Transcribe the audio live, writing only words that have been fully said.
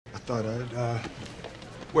thought I'd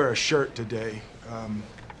wear a shirt today.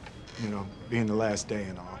 Being the last day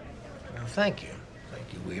and all. Well, thank you.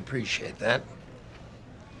 Thank you. We appreciate that.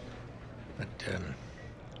 But,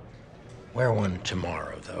 wear one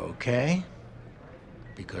tomorrow, though, okay?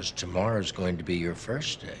 Because tomorrow's going to be your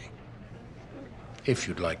first day. If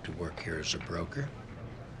you'd like to work here as a broker.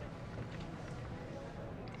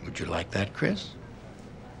 Would you like that, Chris?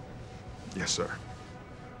 Yes, sir.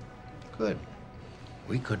 Good.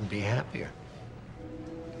 We couldn't be happier.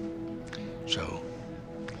 So,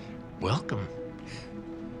 welcome.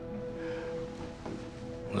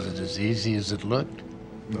 Was it as easy as it looked?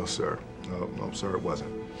 No, sir. No, sir, it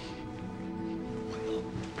wasn't.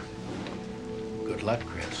 Good luck,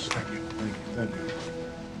 Chris. Thank you.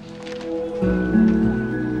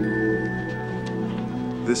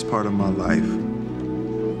 This part of my life,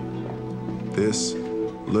 this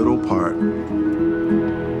little part,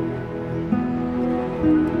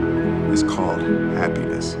 is called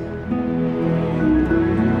happiness.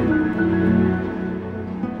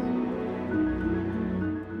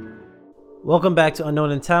 Welcome back to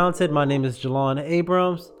Unknown and Talented. My name is Jalon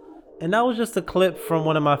Abrams, and that was just a clip from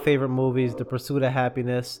one of my favorite movies, The Pursuit of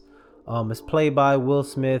Happyness. It's played by Will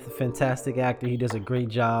Smith, a fantastic actor. He does a great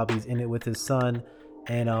job. He's in it with his son,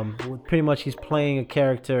 and pretty much he's playing a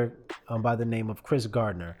character by the name of Chris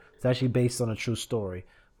Gardner. It's actually based on a true story,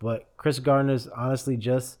 but Chris Gardner's honestly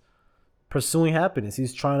just pursuing happiness.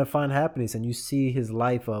 He's trying to find happiness, and you see his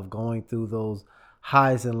life of going through those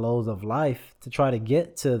highs and lows of life to try to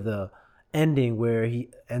get to the ending where he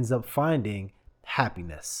ends up finding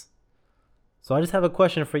happiness. So I just have a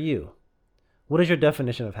question for you. What is your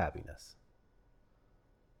definition of happiness?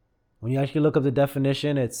 When you actually look up the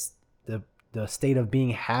definition, it's the state of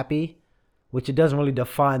being happy, which it doesn't really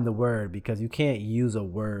define the word because you can't use a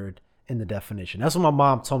word in the definition. That's what my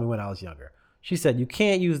mom told me when I was younger. She said you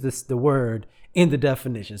can't use the word in the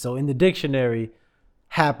definition. So in the dictionary,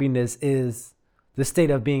 happiness is the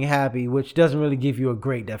state of being happy, which doesn't really give you a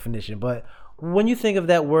great definition. But when you think of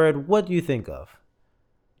that word, what do you think of?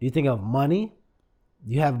 Do you think of money?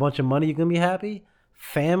 You have a bunch of money, you're going to be happy?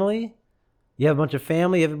 Family? You have a bunch of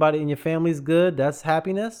family, everybody in your family is good, that's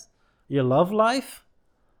happiness? Your love life?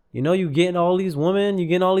 You getting all these women, you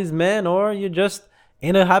getting all these men, or you're just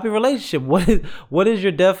in a happy relationship. What is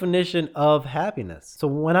your definition of happiness? So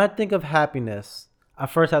when I think of happiness, I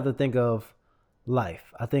first have to think of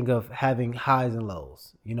life. I think of having highs and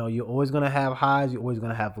lows. You're always going to have highs, you're always going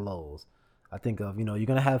to have lows. I think of, you're going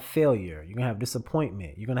to have failure, you're going to have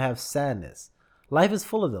disappointment, you're going to have sadness. Life is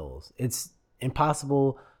full of those. It's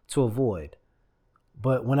impossible to avoid.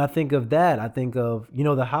 But when I think of that, I think of,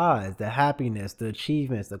 the highs, the happiness, the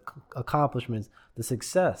achievements, the accomplishments, the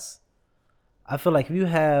success. I feel like if you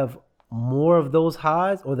have more of those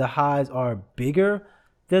highs, or the highs are bigger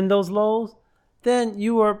than those lows, then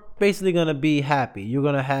you are basically going to be happy. You're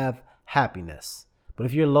going to have happiness. But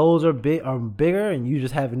if your lows are bigger and you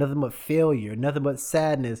just have nothing but failure, nothing but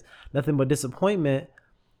sadness, nothing but disappointment,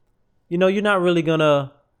 you're not really going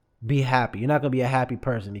to be happy. You're not going to be a happy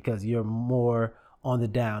person because you're more on the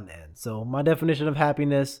down end. So my definition of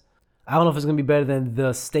happiness, I don't know if it's going to be better than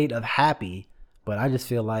the state of happy, but I just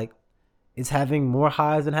feel like it's having more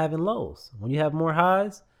highs than having lows. When you have more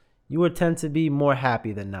highs, you would tend to be more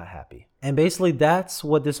happy than not happy. And basically that's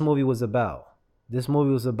what this movie was about. This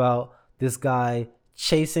movie was about this guy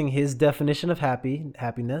chasing his definition of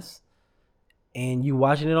happiness, and you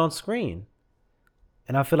watching it on screen.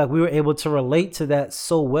 And I feel like we were able to relate to that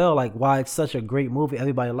so well, like why it's such a great movie.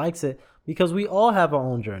 Everybody likes it because we all have our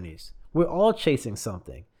own journeys. We're all chasing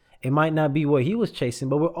something. It might not be what he was chasing,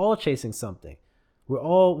 but we're all chasing something. We're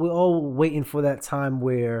all waiting for that time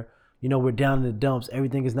where, we're down in the dumps,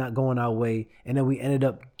 everything is not going our way, and then we ended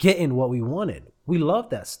up getting what we wanted. We love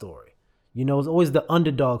that story. It's always the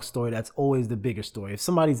underdog story that's always the bigger story. If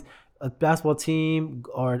somebody's a basketball team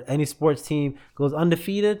or any sports team goes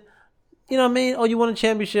undefeated, you know what I mean? Oh, you won a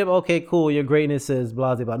championship? Okay, cool. Your greatness is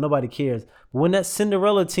blah, blah, blah. Nobody cares. But when that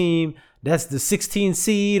Cinderella team, that's the 16th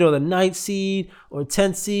seed or the 9th seed or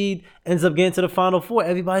 10th seed, ends up getting to the Final Four,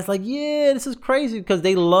 everybody's like, yeah, this is crazy, because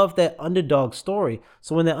they love that underdog story.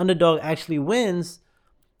 So when that underdog actually wins,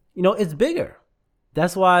 it's bigger.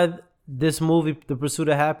 That's why this movie, The Pursuit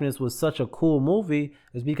of Happyness, was such a cool movie,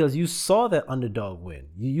 is because you saw that underdog win.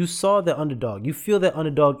 You saw that underdog. You feel that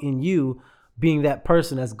underdog in you, being that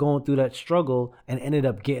person that's going through that struggle and ended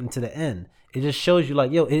up getting to the end. It just shows you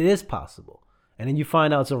like, yo, it is possible. And then you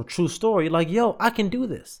find out it's a true story. Like, yo, I can do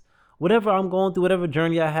this. Whatever I'm going through, whatever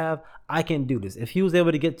journey I have, I can do this. If he was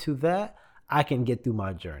able to get to that, I can get through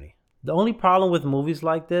my journey. The only problem with movies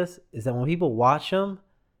like this is that when people watch them,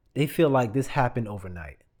 they feel like this happened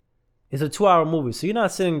overnight. It's a 2-hour movie, so you're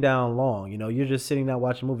not sitting down long. You're just sitting down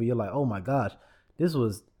watching a movie. You're like, oh my gosh,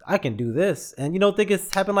 I can do this. And you don't think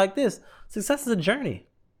it's happened like this. Success is a journey.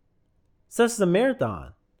 Success is a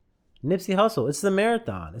marathon. Nipsey Hussle, it's a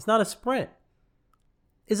marathon. It's not a sprint.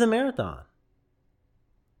 It's a marathon.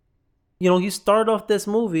 He started off this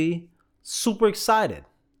movie super excited.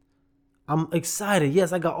 I'm excited.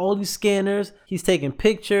 Yes, I got all these scanners. He's taking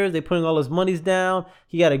pictures. They're putting all his monies down.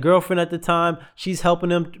 He got a girlfriend at the time. She's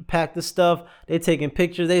helping him pack the stuff. They're taking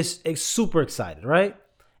pictures. They're super excited, right?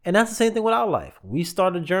 And that's the same thing with our life. We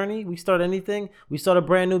start a journey. We start anything. We start a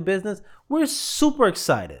brand new business. We're super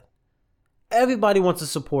excited. Everybody wants to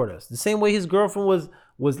support us. The same way his girlfriend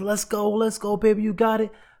was let's go, baby, you got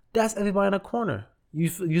it. That's everybody in the corner. You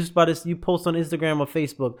post on Instagram or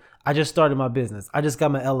Facebook, I just started my business. I just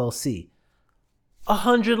got my LLC.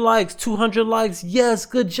 100 likes, 200 likes. Yes,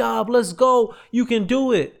 good job. Let's go. You can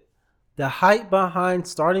do it. The hype behind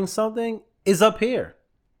starting something is up here.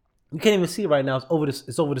 You can't even see it right now. It's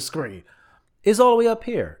over the screen. It's all the way up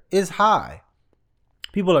here. It's high.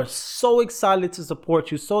 People are so excited to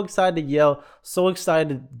support you, so excited to yell, so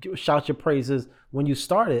excited to shout your praises when you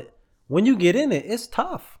start it. When you get in it, it's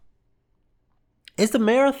tough. It's a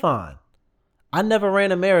marathon. I never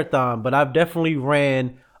ran a marathon, but I've definitely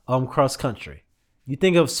ran cross country. You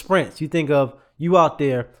think of sprints, you think of you out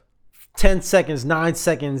there, 10 seconds, 9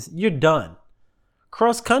 seconds, you're done.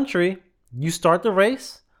 Cross country, you start the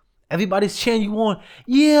race, everybody's cheering you on.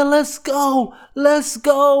 Yeah, let's go.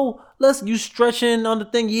 You stretching on the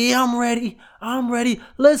thing. Yeah, I'm ready.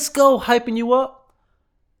 Let's go. Hyping you up.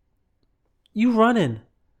 You running.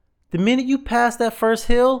 The minute you pass that first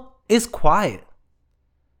hill, it's quiet.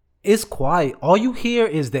 All you hear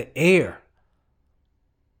is the air.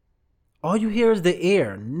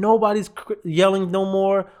 Nobody's yelling no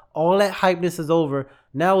more. All that hypeness is over.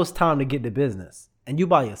 Now it's time to get to business. And you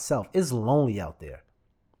by yourself. It's lonely out there.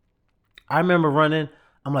 I remember running.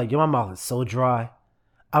 I'm like, yo, my mouth is so dry.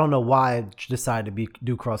 I don't know why I decided to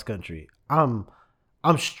do cross country. I'm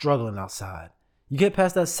struggling outside. You get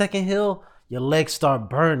past that second hill, your legs start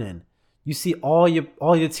burning. You see all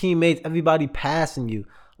your teammates, everybody passing you.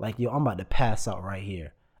 Like, yo, I'm about to pass out right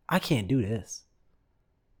here. I can't do this.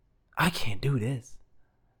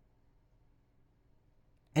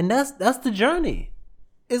 And that's the journey.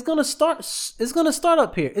 It's gonna start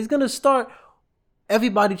up here. It's gonna start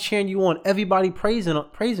everybody cheering you on, everybody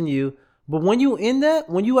praising you. But when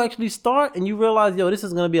you actually start and you realize, yo, this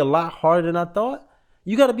is gonna be a lot harder than I thought,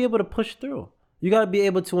 you gotta be able to push through. You gotta be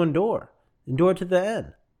able to endure to the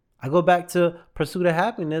end. I go back to Pursuit of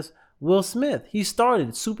Happyness. Will Smith, he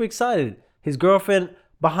started super excited. His girlfriend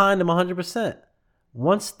behind him 100%.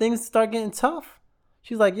 Once things start getting tough,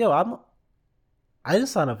 she's like, yo, I didn't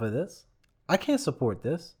sign up for this. I can't support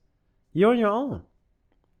this. You're on your own.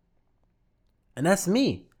 And that's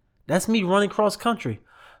me. That's me running cross country.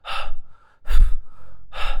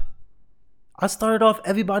 I started off,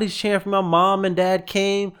 everybody's cheering for me. My mom and dad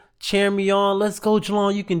came, cheering me on. Let's go,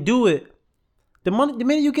 Jalon, you can do it. The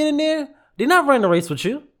minute you get in there, they're not running a race with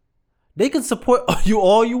you. They can support you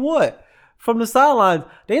all you want. From the sidelines,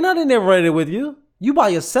 they're not in there running with you. You by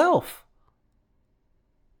yourself.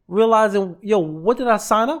 Realizing, yo, what did I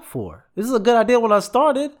sign up for? This is a good idea when I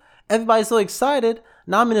started. Everybody's so excited.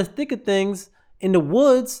 Now I'm in the thick of things, in the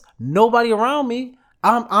woods, nobody around me.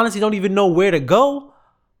 I honestly don't even know where to go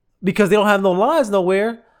because they don't have no lines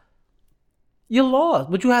nowhere. You're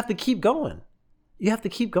lost, but you have to keep going.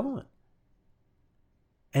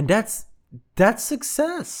 And that's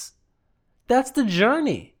success. That's the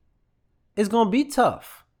journey. It's going to be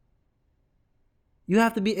tough. You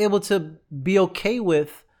have to be able to be okay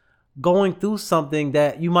with going through something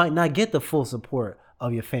that you might not get the full support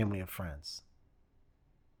of your family and friends.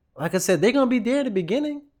 Like I said, they're going to be there in the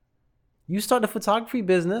beginning. You start the photography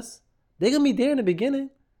business, they're going to be there in the beginning.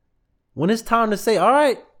 When it's time to say, all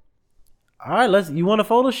right, you want a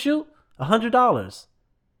photo shoot? $100.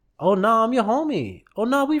 Oh, no, I'm your homie. Oh,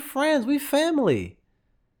 no, we friends, we family.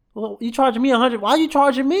 Well, you charging me $100. Why are you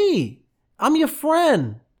charging me? I'm your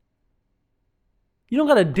friend. You don't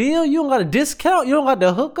got a deal. You don't got a discount. You don't got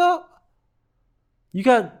the hookup. You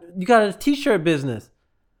got a t-shirt business.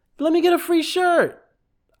 Let me get a free shirt.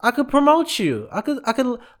 I could promote you. I could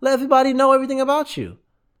let everybody know everything about you.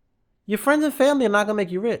 Your friends and family are not gonna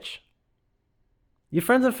make you rich. Your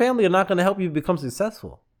friends and family are not gonna help you become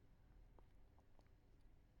successful.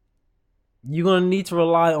 You're going to need to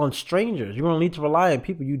rely on strangers. You're going to need to rely on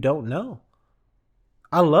people you don't know.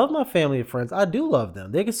 I love my family and friends. I do love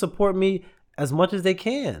them. They can support me as much as they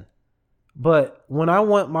can. But when I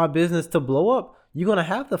want my business to blow up, you're going to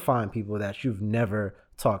have to find people that you've never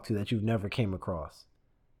talked to, that you've never came across.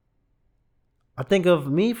 I think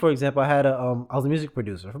of me, for example. I was a music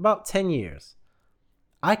producer for about 10 years.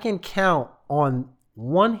 I can count on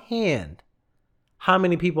one hand how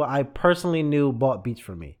many people I personally knew bought beats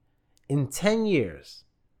from me. In 10 years,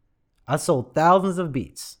 I sold thousands of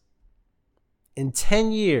beats. In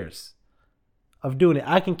 10 years of doing it,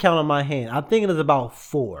 I can count on my hand. I think it is about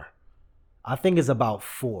four.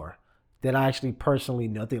 That I actually personally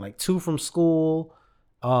know. I think like 2 from school,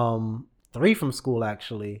 3 from school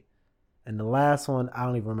actually, and the last one I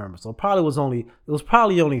don't even remember. So it was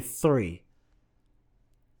probably only 3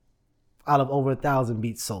 out of over 1,000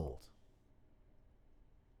 beats sold.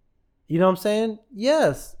 You know what I'm saying?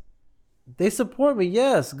 Yes, they support me.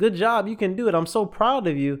 Yes, good job. You can do it. I'm so proud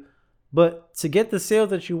of you. But to get the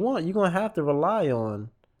sales that you want, you're going to have to rely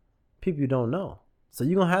on people you don't know. So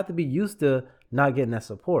you're going to have to be used to not getting that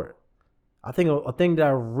support. I think a thing that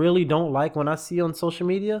I really don't like when I see on social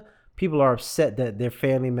media, people are upset that their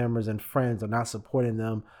family members and friends are not supporting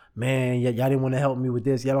them. Man, y'all didn't want to help me with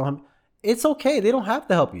this. Y'all don't. It's okay. They don't have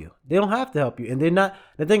to help you. And they're not.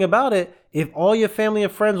 The thing about it, if all your family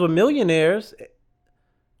and friends were millionaires,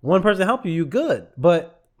 one person help you, you good.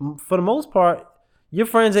 But for the most part, your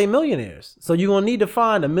friends ain't millionaires. So you're going to need to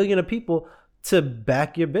find 1 million of people to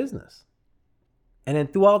back your business. And then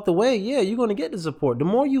throughout the way, yeah, you're going to get the support. The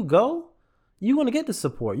more you go, you're going to get the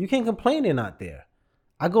support. You can't complain they're not there.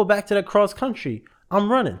 I go back to that cross country.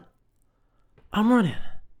 I'm running.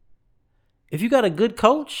 If you got a good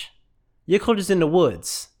coach, your coach is in the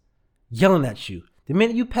woods yelling at you. The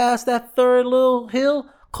minute you pass that third little hill,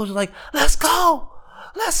 coach is like, let's go.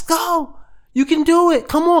 You can do it.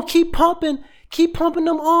 Come on, keep pumping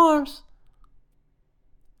them arms.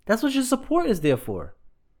 That's what your support is there for.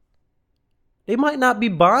 They might not be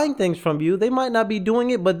buying things from you. They might not be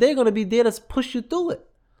doing it, but they're going to be there to push you through it.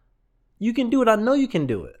 You can do it. I know you can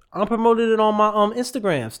do it. I'm promoting it on my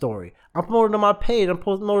Instagram story. I'm promoting it on my page. I'm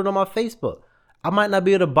promoting it on my Facebook. I might not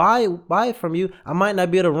be able to buy it from you. I might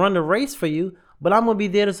not be able to run the race for you, but I'm going to be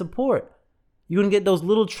there to support. You're going to get those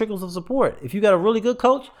little trickles of support. If you got a really good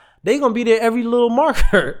coach, they're going to be there every little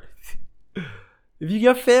marker. If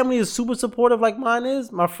your family is super supportive like mine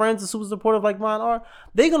is, my friends are super supportive like mine are,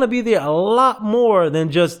 they're going to be there a lot more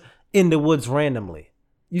than just in the woods randomly.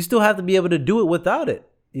 You still have to be able to do it without it.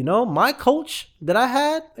 You know, my coach that I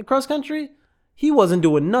had at cross country, he wasn't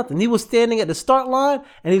doing nothing. He was standing at the start line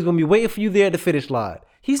and he's going to be waiting for you there at the finish line.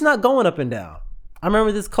 He's not going up and down. I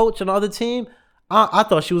remember this coach on the other team. I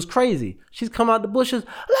thought she was crazy. She's come out the bushes.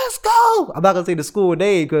 Let's go. I'm not going to say the school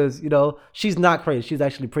name because, you know, she's not crazy. She's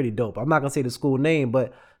actually pretty dope. I'm not going to say the school name,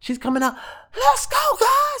 but she's coming out. Let's go,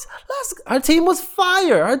 guys. Her team was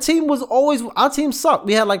fire. Our team sucked.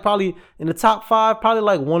 We had like probably in the top 5, probably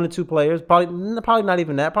like 1 or 2 players. Probably not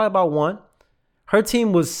even that. Probably about 1. Her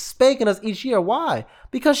team was spanking us each year. Why?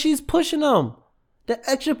 Because she's pushing them. The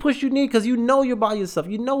extra push you need because you know you're by yourself.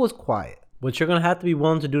 You know it's quiet. But you're going to have to be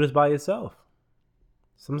willing to do this by yourself.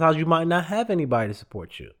 Sometimes you might not have anybody to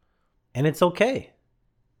support you. And it's okay.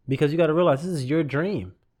 Because you got to realize this is your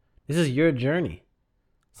dream. This is your journey.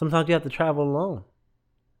 Sometimes you have to travel alone.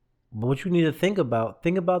 But what you need to think about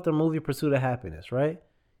the movie Pursuit of Happyness, right?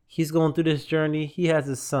 He's going through this journey. He has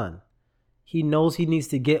his son. He knows he needs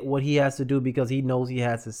to get what he has to do because he knows he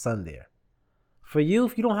has his son there. For you,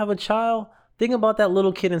 if you don't have a child, think about that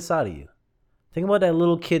little kid inside of you. Think about that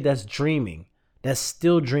little kid that's dreaming, that's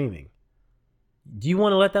still dreaming. Do you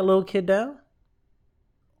want to let that little kid down?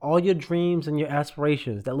 All your dreams and your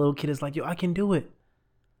aspirations, that little kid is like, yo, I can do it.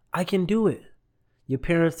 I can do it. Your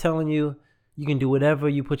parents telling you, you can do whatever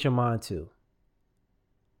you put your mind to.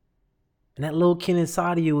 And that little kid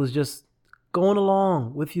inside of you is just going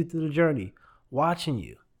along with you through the journey, watching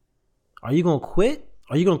you. Are you going to quit?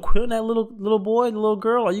 Are you going to quit on that little boy, the little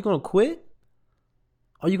girl? Are you going to quit?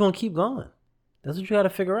 Or are you going to keep going? That's what you got to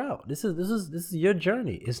figure out. This is your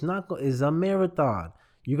journey. It's a marathon.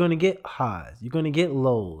 You're going to get highs. You're going to get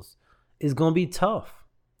lows. It's going to be tough.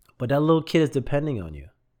 But that little kid is depending on you.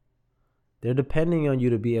 They're depending on you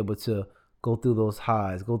to be able to go through those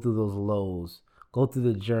highs, go through those lows, go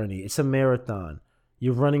through the journey. It's a marathon.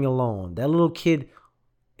 You're running alone. That little kid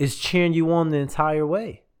is cheering you on the entire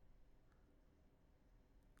way.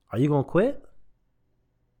 Are you going to quit?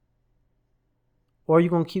 Or are you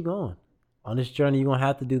going to keep going? On this journey, you're going to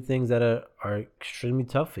have to do things that are extremely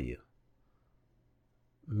tough for you.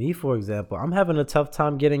 Me, for example, I'm having a tough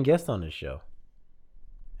time getting guests on this show.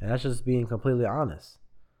 And that's just being completely honest.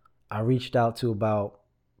 I reached out to about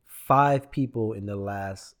 5 people in the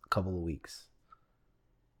last couple of weeks.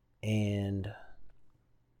 And,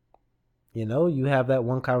 you know, you have that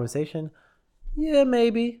one conversation. Yeah,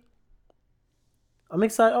 maybe. I'm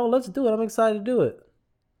excited. Oh, let's do it. I'm excited to do it.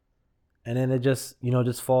 and then it just,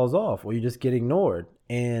 just falls off, or you just get ignored.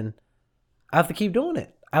 And I have to keep doing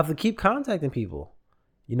it. I have to keep contacting people.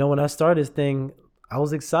 When I started this thing, I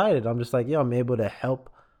was excited. I'm just like, I'm able to help,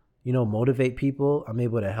 motivate people. I'm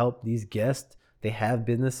able to help these guests. They have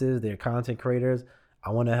businesses, they're content creators.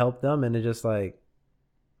 I want to help them. And it's just like,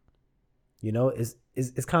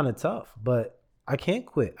 it's kind of tough, but I can't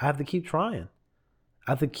quit. I have to keep trying.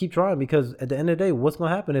 I have to keep trying, because at the end of the day, what's going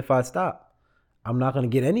to happen if I stop? I'm not going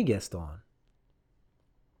to get any guests on.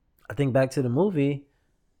 I think back to the movie,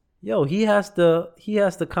 he has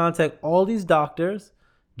to contact all these doctors,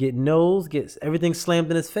 get everything slammed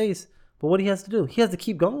in his face. But what he has to do, he has to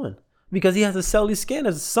keep going, because he has to sell these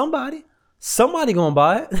scanners. Somebody gonna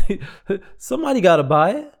buy it. Somebody gotta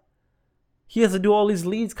buy it. He has to do all these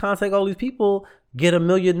leads, contact all these people, get 1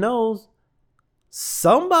 million no's.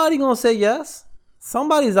 Somebody gonna say yes.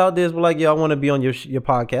 Somebody's out there is like, I want to be on your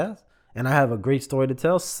podcast, and I have a great story to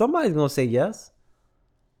tell. Somebody's gonna say yes.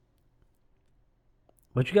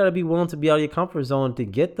 But you got to be willing to be out of your comfort zone to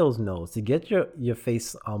get those no's, to get your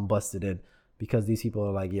face busted in, because these people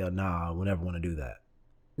are like, nah, I would never want to do that.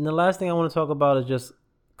 And the last thing I want to talk about is just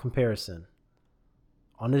comparison.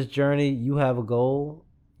 On this journey, you have a goal.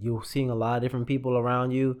 You're seeing a lot of different people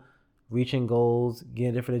around you reaching goals,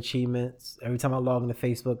 getting different achievements. Every time I log into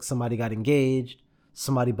Facebook, somebody got engaged,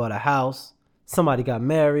 somebody bought a house, somebody got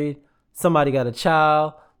married, somebody got a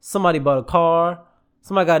child, somebody bought a car,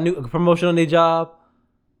 somebody got a promotion on their job.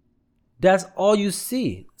 That's all you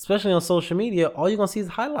see, especially on social media. All you're going to see is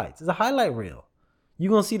highlights. It's a highlight reel.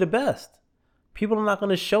 You're going to see the best. People are not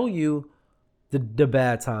going to show you the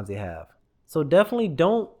bad times they have. So definitely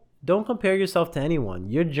don't compare yourself to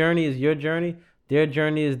anyone. Your journey is your journey. Their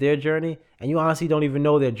journey is their journey. And you honestly don't even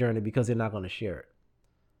know their journey, because they're not going to share it.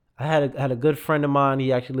 I had a good friend of mine.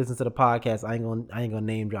 He actually listens to the podcast. I ain't gonna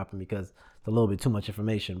name drop him, because it's a little bit too much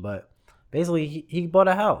information. But basically, he bought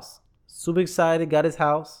a house. Super excited. Got his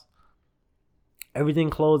house. Everything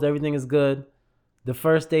closed. Everything is good. The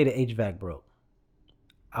first day, the HVAC broke.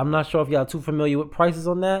 I'm not sure if y'all too familiar with prices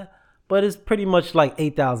on that, but it's pretty much like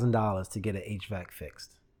 $8,000 to get an HVAC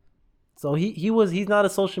fixed. So he's not a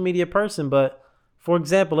social media person, but for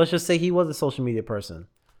example, let's just say he was a social media person.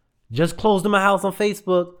 Just closed him a house on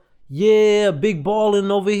Facebook. Yeah, big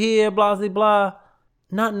balling over here, blah, blah, blah.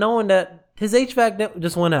 Not knowing that his HVAC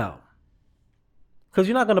just went out. Because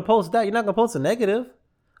you're not going to post that. You're not going to post a negative.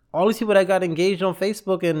 All these people that got engaged on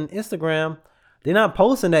Facebook and Instagram, they're not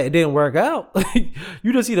posting that it didn't work out.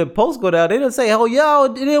 You just see the post go down. They don't say,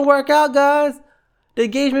 it didn't work out, guys. The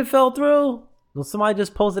engagement fell through. Well, somebody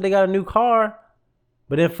just posted they got a new car,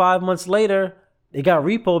 but then 5 months later, they got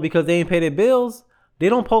repo because they ain't pay their bills. They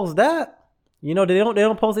don't post that. They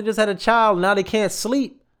don't post they just had a child, now they can't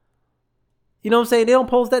sleep. You know what I'm saying? They don't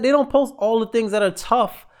post that. They don't post all the things that are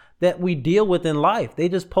tough that we deal with in life. They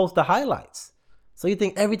just post the highlights. So you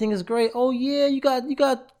think everything is great. Oh yeah, you got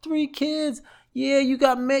 3 kids. Yeah, you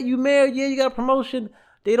married. Yeah, you got a promotion.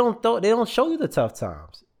 They don't show you the tough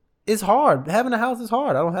times. It's hard. Having a house is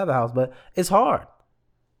hard. I don't have a house, but it's hard.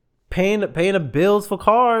 Paying the bills for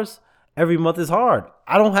cars every month is hard.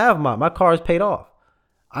 I don't have mine. My car is paid off.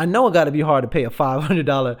 I know it got to be hard to pay a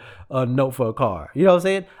 $500 note for a car. You know what I'm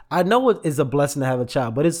saying? I know it is a blessing to have a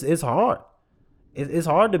child, but it's hard. It's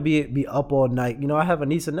hard to be up all night. I have a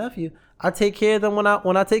niece and nephew. I take care of them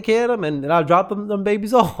when I take care of them, and I drop them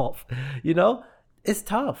babies off. It's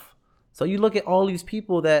tough. So you look at all these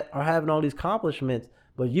people that are having all these accomplishments,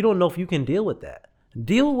 but you don't know if you can deal with that.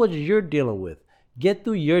 Deal with what you're dealing with. Get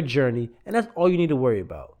through your journey, and that's all you need to worry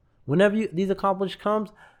about. Whenever these accomplishments comes,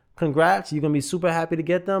 congrats. You're gonna be super happy to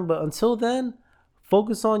get them. But until then,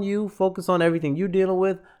 focus on you. Focus on everything you're dealing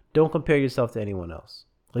with. Don't compare yourself to anyone else,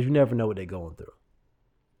 because you never know what they're going through.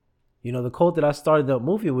 The quote that I started the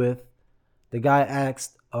movie with, the guy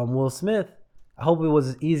asked Will Smith, I hope it was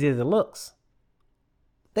as easy as it looks.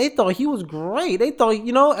 They thought he was great. They thought,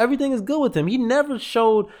 everything is good with him. He never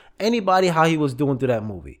showed anybody how he was doing through that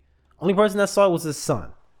movie. Only person that saw it was his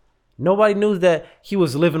son. Nobody knew that he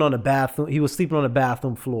was living on the bathroom. He was sleeping on the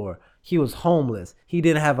bathroom floor. He was homeless. He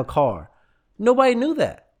didn't have a car. Nobody knew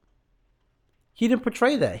that. He didn't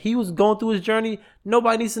portray that. He was going through his journey.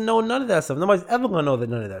 Nobody needs to know none of that stuff. Nobody's ever going to know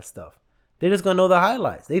none of that stuff. They're just going to know the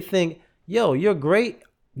highlights. They think, you're great.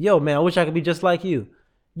 Man, I wish I could be just like you.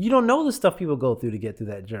 You don't know the stuff people go through to get through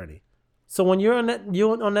that journey. So when you're on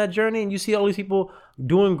that journey and you see all these people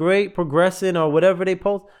doing great, progressing, or whatever they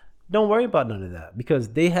post, don't worry about none of that, because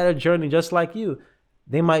they had a journey just like you.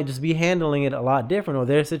 They might just be handling it a lot different, or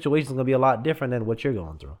their situation is going to be a lot different than what you're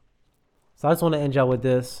going through. So I just want to end y'all with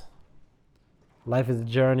this. Life is a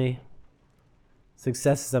journey.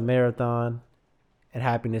 Success is a marathon. and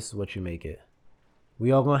happiness is what you make it.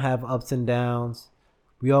 We all gonna have ups and downs.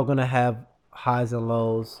 We all gonna have highs and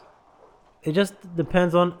lows. It just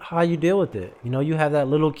depends on how you deal with it. You know, you have that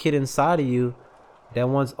little kid inside of you that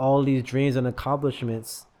wants all these dreams and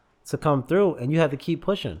accomplishments to come through, and you have to keep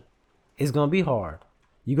pushing. It's gonna be hard.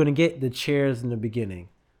 You're gonna get the chairs in the beginning.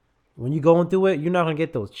 When you're going through it, you're not gonna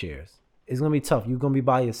get those chairs. It's gonna be tough. You're gonna be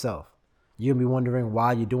by yourself. You're gonna be wondering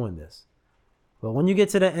why you're doing this. But when you get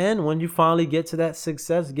to the end, when you finally get to that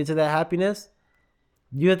success, get to that happiness,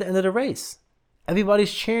 you're at the end of the race.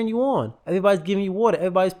 Everybody's cheering you on. Everybody's giving you water.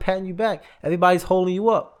 Everybody's patting you back. Everybody's holding you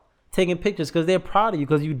up, taking pictures because they're proud of you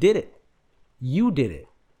because you did it. You did it.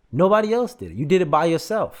 Nobody else did it. You did it by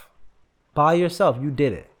yourself. By yourself, you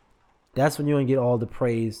did it. That's when you're going to get all the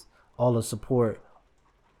praise, all the support,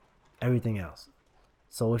 everything else.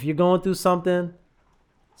 So if you're going through something,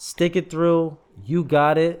 stick it through. You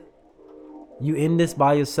got it. You in this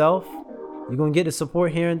by yourself. You're going to get the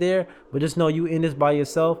support here and there, but just know you in this by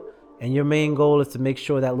yourself, and your main goal is to make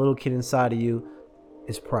sure that little kid inside of you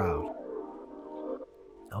is proud.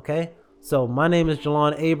 Okay? So my name is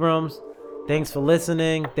Jalon Abrams. Thanks for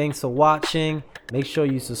listening. Thanks for watching. Make sure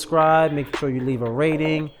you subscribe. Make sure you leave a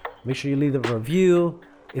rating. Make sure you leave a review.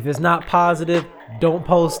 If it's not positive, don't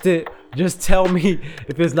post it. Just tell me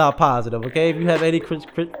if it's not positive, okay? If you have any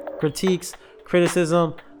critiques,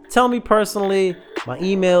 criticism, tell me personally. My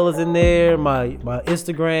email is in there, my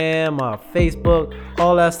Instagram, my Facebook,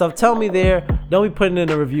 all that stuff. Tell me there. Don't be putting in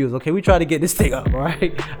the reviews, okay? We try to get this thing up, all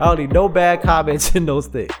right? I don't need no bad comments in those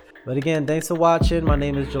things. But again, thanks for watching. My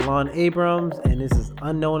name is Jalon Abrams, and this is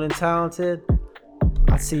Unknown and Talented.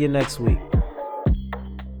 I'll see you next week.